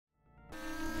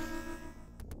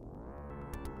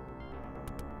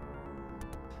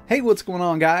Hey, what's going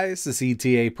on, guys? This is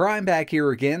ETA Prime back here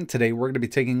again. Today we're going to be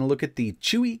taking a look at the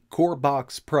CHuwi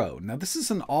CoreBox Pro. Now this is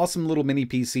an awesome little mini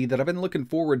PC that I've been looking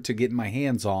forward to getting my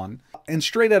hands on. And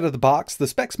straight out of the box, the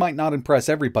specs might not impress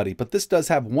everybody, but this does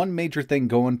have one major thing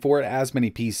going for it as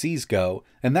many PCs go,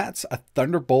 and that's a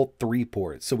Thunderbolt 3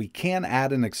 port, so we can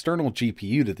add an external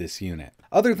GPU to this unit.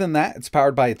 Other than that, it's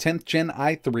powered by a 10th gen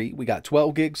i3, we got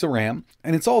 12 gigs of RAM,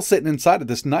 and it's all sitting inside of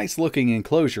this nice looking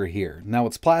enclosure here. Now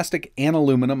it's plastic and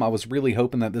aluminum. I was really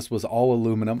hoping that this was all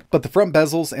aluminum, but the front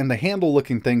bezels and the handle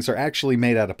looking things are actually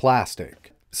made out of plastic.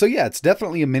 So yeah, it's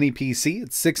definitely a mini PC.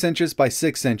 It's 6 inches by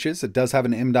 6 inches. It does have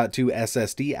an M.2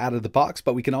 SSD out of the box,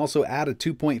 but we can also add a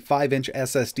 2.5 inch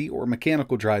SSD or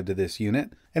mechanical drive to this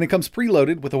unit. And it comes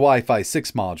preloaded with a Wi-Fi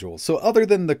 6 module. So other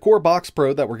than the CoreBox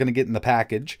Pro that we're going to get in the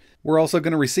package, we're also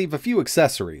going to receive a few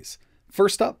accessories.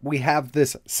 First up, we have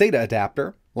this SATA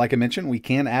adapter. Like I mentioned, we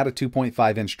can add a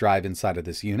 2.5 inch drive inside of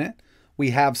this unit.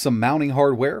 We have some mounting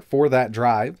hardware for that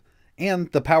drive.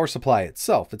 And the power supply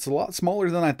itself. It's a lot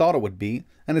smaller than I thought it would be,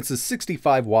 and it's a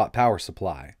 65 watt power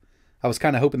supply. I was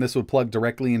kind of hoping this would plug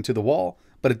directly into the wall,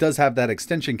 but it does have that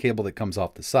extension cable that comes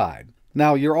off the side.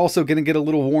 Now, you're also going to get a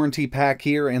little warranty pack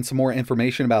here and some more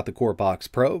information about the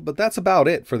CoreBox Pro, but that's about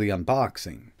it for the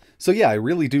unboxing. So yeah, I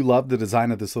really do love the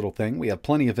design of this little thing. We have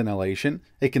plenty of ventilation.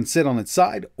 It can sit on its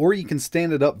side, or you can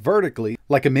stand it up vertically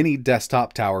like a mini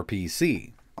desktop tower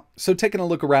PC. So taking a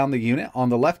look around the unit, on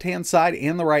the left-hand side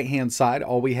and the right-hand side,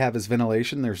 all we have is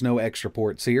ventilation. There's no extra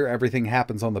ports here. Everything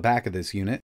happens on the back of this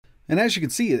unit. And as you can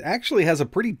see, it actually has a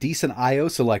pretty decent I/O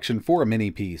selection for a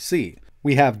mini PC.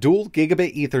 We have dual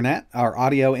gigabit Ethernet, our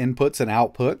audio inputs and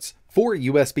outputs, 4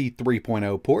 USB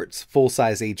 3.0 ports,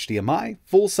 full-size HDMI,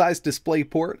 full-size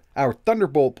DisplayPort, our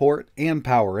Thunderbolt port, and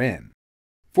power in.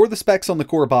 For the specs on the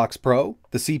CoreBox Pro,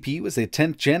 the CPU is a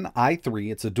 10th gen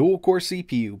i3. It's a dual-core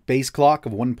CPU, base clock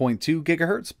of 1.2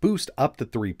 GHz, boost up to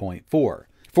 3.4.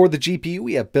 For the GPU,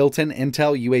 we have built-in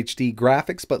Intel UHD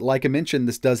graphics, but like I mentioned,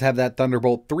 this does have that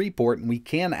Thunderbolt 3 port, and we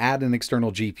can add an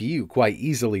external GPU quite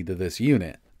easily to this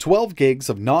unit. 12 gigs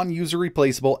of non-user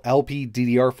replaceable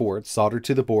LPDDR4 soldered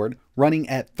to the board, running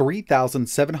at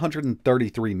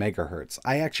 3,733 MHz.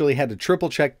 I actually had to triple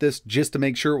check this just to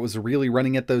make sure it was really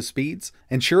running at those speeds,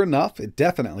 and sure enough, it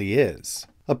definitely is.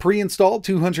 A pre-installed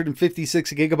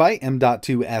 256GB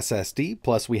M.2 SSD,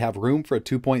 plus we have room for a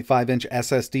 2.5 inch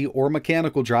SSD or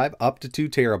mechanical drive up to 2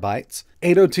 TB.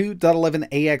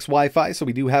 802.11ax Wi-Fi, so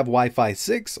we do have Wi-Fi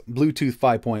 6, Bluetooth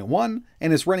 5.1,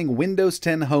 and it's running Windows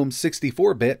 10 Home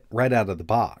 64-bit right out of the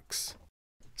box.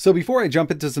 So before I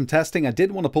jump into some testing, I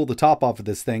did want to pull the top off of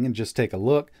this thing and just take a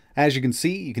look. As you can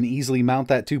see, you can easily mount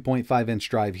that 2.5 inch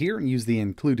drive here and use the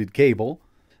included cable.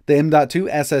 The M.2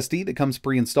 SSD that comes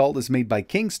pre-installed is made by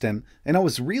Kingston, and I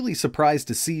was really surprised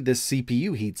to see this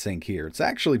CPU heatsink here. It's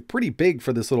actually pretty big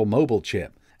for this little mobile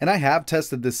chip. And I have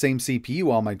tested this same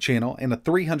CPU on my channel in a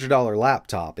 $300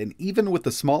 laptop, and even with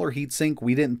the smaller heatsink,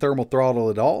 we didn't thermal throttle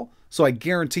at all, so I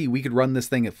guarantee we could run this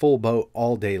thing at full boat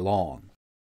all day long.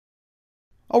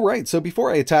 Alright, so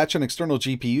before I attach an external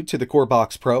GPU to the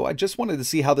CoreBox Pro, I just wanted to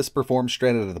see how this performs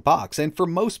straight out of the box, and for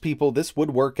most people this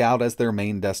would work out as their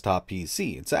main desktop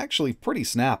PC. It's actually pretty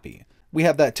snappy. We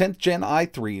have that 10th gen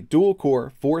i3, dual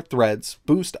core, 4 threads,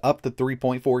 boost up to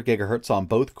 3.4 GHz on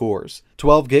both cores,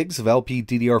 12 gigs of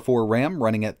LPDDR4 RAM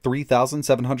running at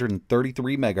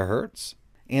 3,733 MHz,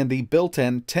 and the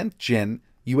built-in 10th gen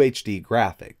UHD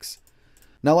graphics.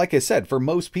 Now, like I said, for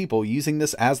most people using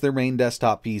this as their main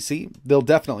desktop PC, they'll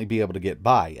definitely be able to get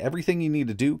by. Everything you need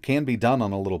to do can be done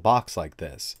on a little box like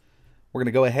this. We're going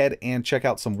to go ahead and check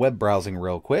out some web browsing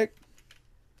real quick.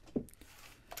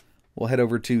 We'll head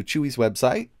over to CHuwi's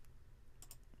website.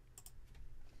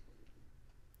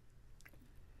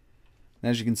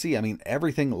 And as you can see, I mean,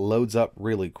 everything loads up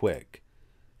really quick.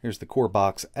 Here's the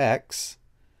CoreBox X,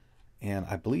 and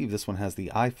I believe this one has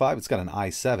the i5. It's got an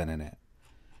i7 in it.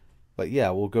 But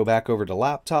yeah, we'll go back over to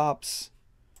laptops.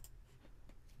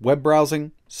 Web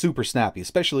browsing, super snappy,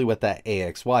 especially with that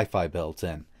AX Wi-Fi built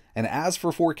in. And as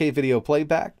for 4K video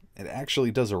playback, it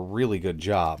actually does a really good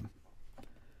job.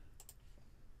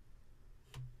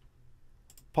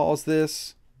 Pause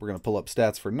this. We're going to pull up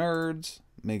stats for nerds.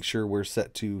 Make sure we're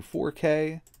set to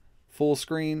 4K, full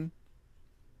screen.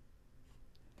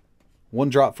 One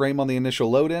drop frame on the initial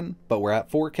load in, but we're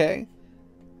at 4K.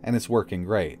 And it's working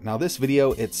great. Now this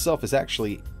video itself is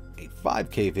actually a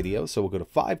 5K video, so we'll go to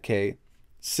 5K,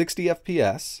 60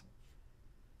 FPS,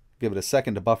 give it a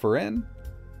second to buffer in,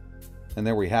 and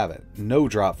there we have it. No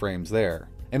drop frames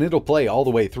there. and it'll play all the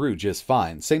way through just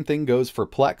fine. Same thing goes for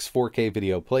Plex, 4K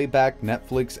video playback,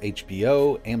 Netflix,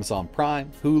 HBO, Amazon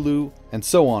Prime, Hulu, and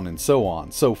so on and so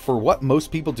on. So for what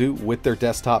most people do with their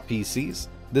desktop PCs,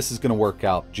 this is going to work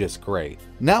out just great.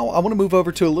 Now I want to move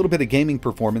over to a little bit of gaming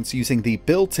performance using the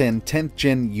built-in 10th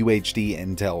gen UHD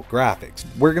Intel graphics.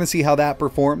 We're going to see how that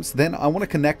performs, then I want to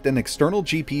connect an external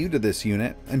GPU to this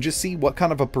unit and just see what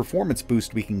kind of a performance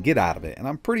boost we can get out of it, and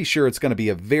I'm pretty sure it's going to be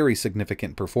a very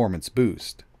significant performance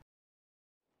boost.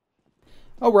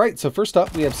 Alright, so first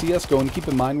up we have CSGO, and keep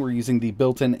in mind we're using the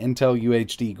built-in Intel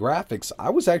UHD graphics. I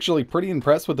was actually pretty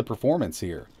impressed with the performance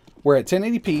here. We're at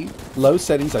 1080p, low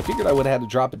settings. I figured I would have had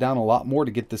to drop it down a lot more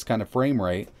to get this kind of frame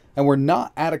rate. And we're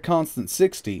not at a constant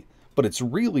 60, but it's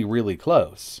really, really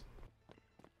close.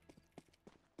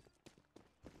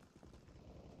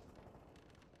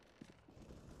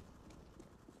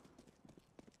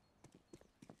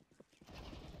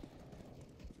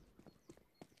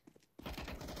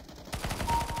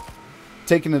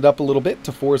 Taking it up a little bit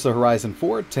to Forza Horizon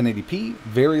 4, 1080p,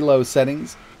 very low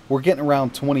settings. We're getting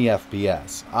around 20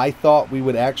 FPS. I thought we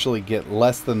would actually get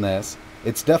less than this.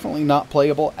 It's definitely not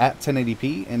playable at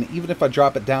 1080p, and even if I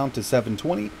drop it down to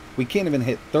 720, we can't even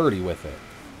hit 30 with it.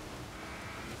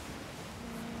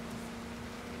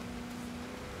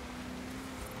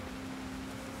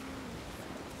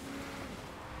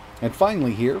 And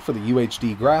finally here, for the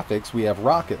UHD graphics, we have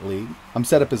Rocket League. I'm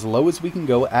set up as low as we can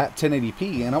go at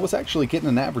 1080p, and I was actually getting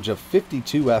an average of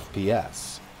 52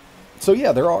 FPS. So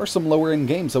yeah, there are some lower end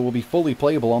games that will be fully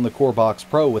playable on the CoreBox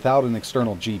Pro without an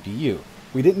external GPU.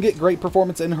 We didn't get great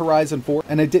performance in Horizon 4,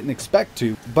 and I didn't expect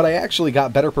to, but I actually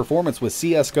got better performance with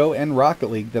CSGO and Rocket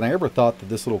League than I ever thought that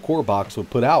this little CoreBox would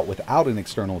put out without an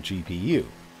external GPU.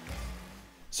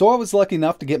 So I was lucky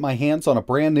enough to get my hands on a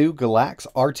brand new GALAX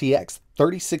RTX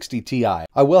 3060 Ti.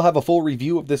 I will have a full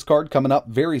review of this card coming up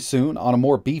very soon on a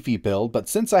more beefy build, but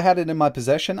since I had it in my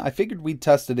possession, I figured we'd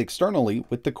test it externally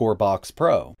with the CoreBox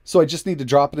Pro. So I just need to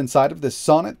drop it inside of this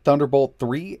Sonnet Thunderbolt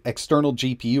 3 external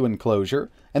GPU enclosure,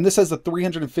 and this has a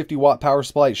 350 watt power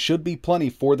supply. It should be plenty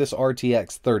for this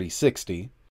RTX 3060.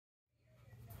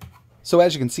 So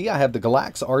as you can see, I have the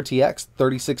GALAX RTX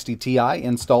 3060 Ti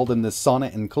installed in this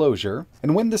Sonnet enclosure.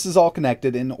 And when this is all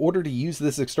connected, in order to use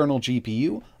this external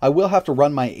GPU, I will have to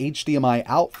run my HDMI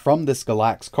out from this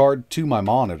GALAX card to my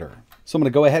monitor. So I'm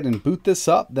going to go ahead and boot this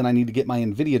up, then I need to get my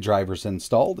Nvidia drivers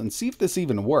installed and see if this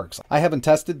even works. I haven't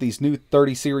tested these new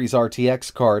 30 series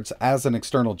RTX cards as an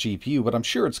external GPU, but I'm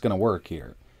sure it's going to work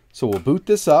here. So we'll boot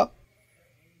this up.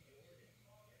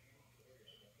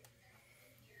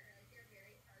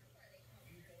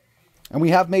 And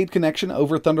we have made connection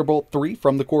over Thunderbolt 3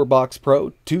 from the CoreBox Pro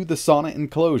to the Sonnet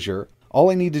enclosure.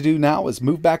 All I need to do now is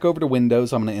move back over to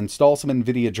Windows. I'm going to install some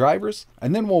Nvidia drivers,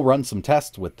 and then we'll run some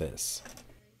tests with this.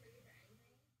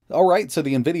 Alright, so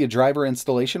the Nvidia driver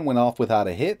installation went off without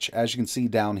a hitch. As you can see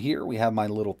down here, we have my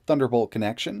little Thunderbolt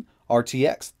connection,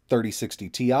 RTX 3060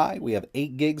 Ti. We have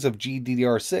 8 gigs of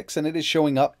GDDR6, and it is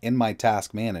showing up in my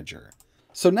task manager.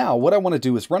 So now what I want to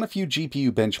do is run a few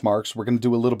GPU benchmarks. We're going to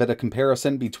do a little bit of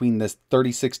comparison between this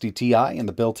 3060 Ti and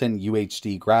the built-in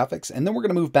UHD graphics, and then we're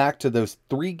going to move back to those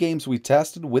 3 games we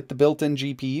tested with the built-in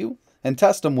GPU and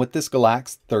test them with this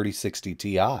GALAX 3060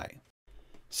 Ti.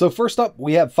 So first up,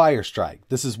 we have Firestrike.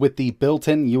 This is with the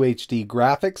built-in UHD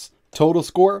graphics. Total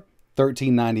score,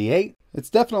 1398. It's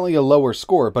definitely a lower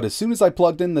score, but as soon as I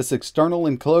plugged in this external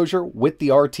enclosure with the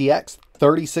RTX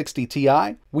 3060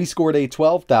 Ti, we scored a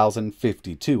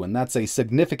 12,052, and that's a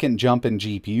significant jump in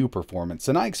GPU performance,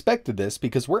 and I expected this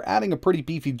because we're adding a pretty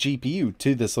beefy GPU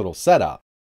to this little setup.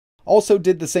 Also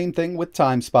did the same thing with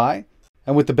TimeSpy,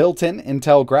 and with the built-in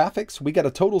Intel graphics, we got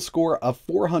a total score of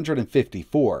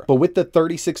 454, but with the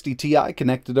 3060 Ti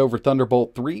connected over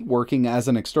Thunderbolt 3 working as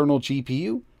an external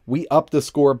GPU, we upped the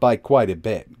score by quite a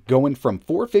bit, going from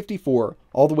 454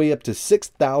 all the way up to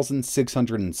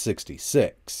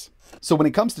 6,666. So when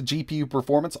it comes to GPU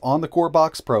performance on the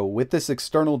CoreBox Pro with this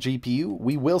external GPU,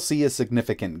 we will see a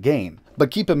significant gain.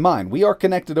 But keep in mind, we are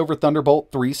connected over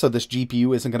Thunderbolt 3, so this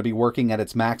GPU isn't going to be working at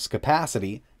its max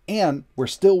capacity, and we're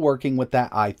still working with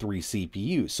that i3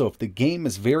 CPU. So if the game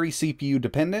is very CPU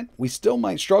dependent, we still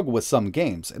might struggle with some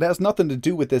games. It has nothing to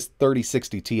do with this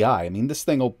 3060 Ti. I mean, this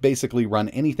thing will basically run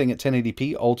anything at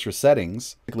 1080p ultra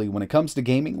settings. When it comes to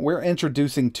gaming, we're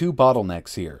introducing 2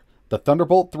 bottlenecks here: the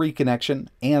Thunderbolt 3 connection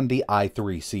and the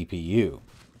i3 CPU.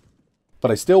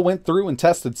 But I still went through and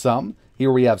tested some.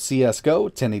 Here we have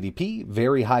CSGO, 1080p,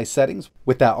 very high settings,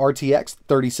 with that RTX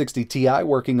 3060 Ti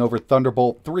working over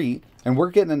Thunderbolt 3, and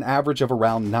we're getting an average of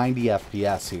around 90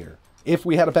 FPS here. If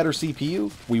we had a better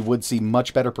CPU, we would see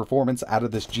much better performance out of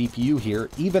this GPU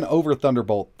here, even over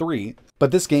Thunderbolt 3,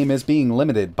 but this game is being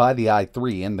limited by the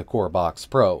i3 in the CoreBox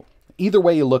Pro. Either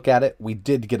way you look at it, we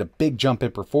did get a big jump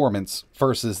in performance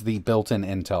versus the built-in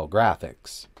Intel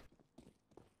graphics.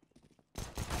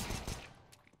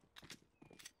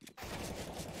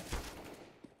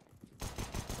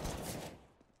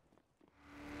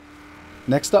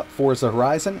 Next up, Forza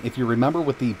Horizon. If you remember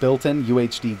with the built-in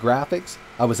UHD graphics,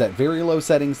 I was at very low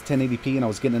settings, 1080p, and I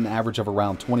was getting an average of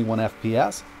around 21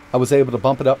 FPS. I was able to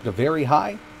bump it up to very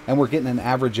high, and we're getting an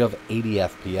average of 80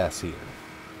 FPS here.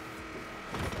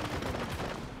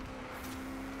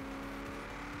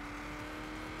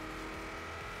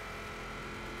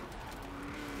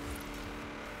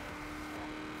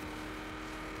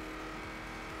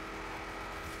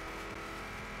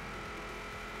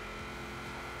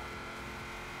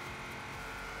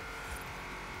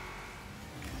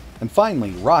 And finally,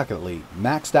 Rocket League,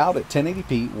 maxed out at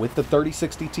 1080p with the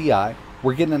 3060 Ti,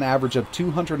 we're getting an average of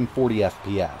 240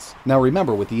 FPS. Now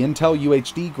remember, with the Intel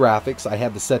UHD graphics, I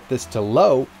had to set this to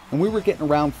low, and we were getting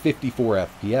around 54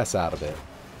 FPS out of it.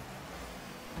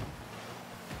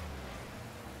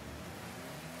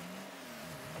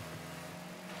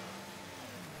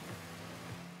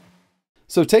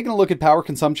 So taking a look at power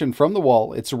consumption from the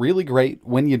wall, it's really great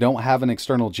when you don't have an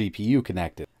external GPU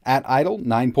connected. At idle,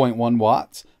 9.1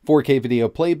 watts, 4K video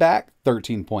playback,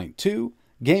 13.2,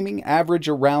 gaming average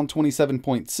around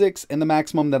 27.6, and the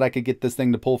maximum that I could get this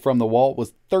thing to pull from the wall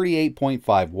was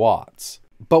 38.5 watts.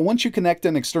 But once you connect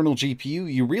an external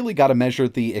GPU, you really got to measure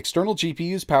the external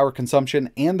GPU's power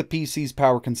consumption and the PC's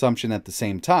power consumption at the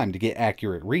same time to get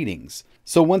accurate readings.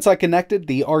 So once I connected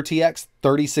the RTX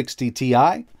 3060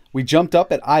 Ti, we jumped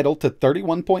up at idle to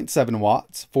 31.7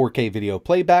 watts, 4K video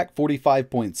playback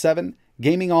 45.7,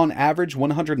 gaming on average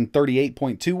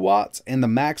 138.2 watts, and the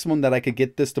maximum that I could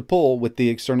get this to pull with the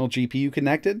external GPU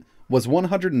connected was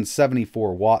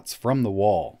 174 watts from the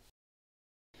wall.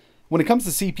 When it comes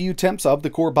to CPU temps of the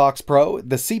CoreBox Pro,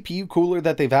 the CPU cooler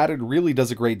that they've added really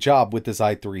does a great job with this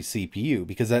i3 CPU,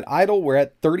 because at idle we're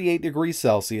at 38 degrees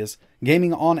Celsius,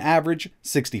 gaming on average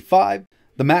 65.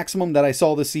 The maximum that I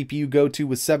saw the CPU go to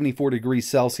was 74 degrees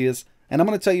Celsius, and I'm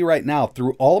going to tell you right now,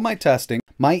 through all of my testing,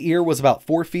 my ear was about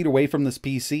 4 feet away from this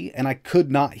PC, and I could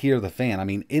not hear the fan. I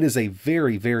mean, it is a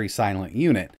very, very silent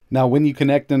unit. Now, when you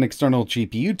connect an external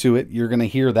GPU to it, you're going to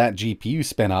hear that GPU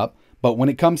spin up, but when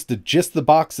it comes to just the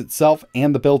box itself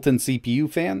and the built-in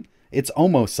CPU fan, it's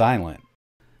almost silent.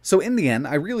 So in the end,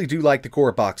 I really do like the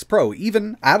CoreBox Pro.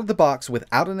 Even out of the box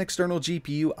without an external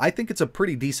GPU, I think it's a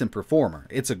pretty decent performer.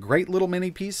 It's a great little mini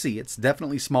PC. It's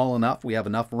definitely small enough. We have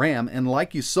enough RAM, and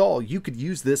like you saw, you could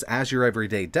use this as your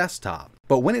everyday desktop.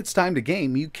 But when it's time to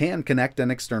game, you can connect an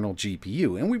external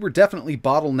GPU, and we were definitely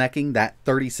bottlenecking that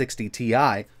 3060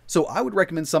 Ti. So I would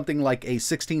recommend something like a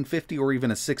 1650 or even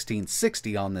a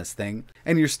 1660 on this thing,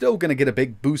 and you're still going to get a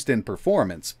big boost in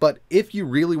performance. But if you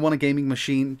really want a gaming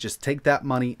machine, just take that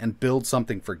money and build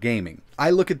something for gaming. I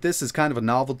look at this as kind of a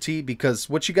novelty, because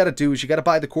what you got to do is you got to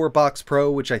buy the CoreBox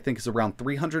Pro, which I think is around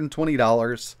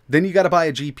 $320. Then you got to buy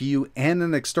a GPU and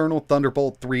an external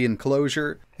Thunderbolt 3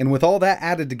 enclosure. And with all that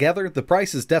added together, the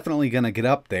price is definitely going to get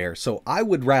up there. So I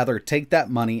would rather take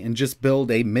that money and just build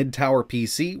a mid-tower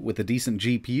PC with a decent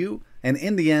GPU. And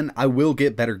in the end, I will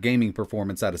get better gaming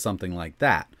performance out of something like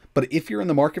that. But if you're in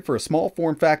the market for a small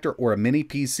form factor or a mini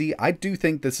PC, I do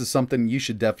think this is something you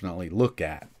should definitely look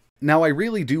at. Now, I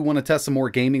really do want to test some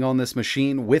more gaming on this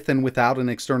machine with and without an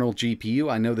external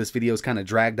GPU. I know this video is kind of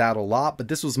dragged out a lot, but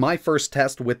this was my first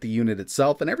test with the unit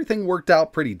itself, and everything worked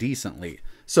out pretty decently.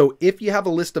 So if you have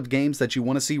a list of games that you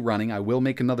want to see running, I will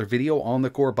make another video on the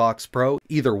CoreBox Pro,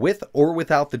 either with or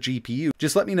without the GPU.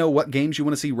 Just let me know what games you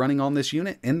want to see running on this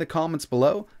unit in the comments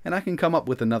below, and I can come up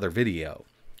with another video.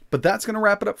 But that's going to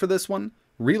wrap it up for this one.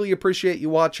 Really appreciate you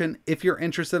watching. If you're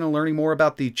interested in learning more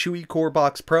about the CHuwi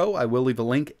CoreBox Pro, I will leave a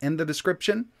link in the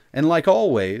description. And like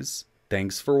always,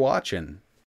 thanks for watching.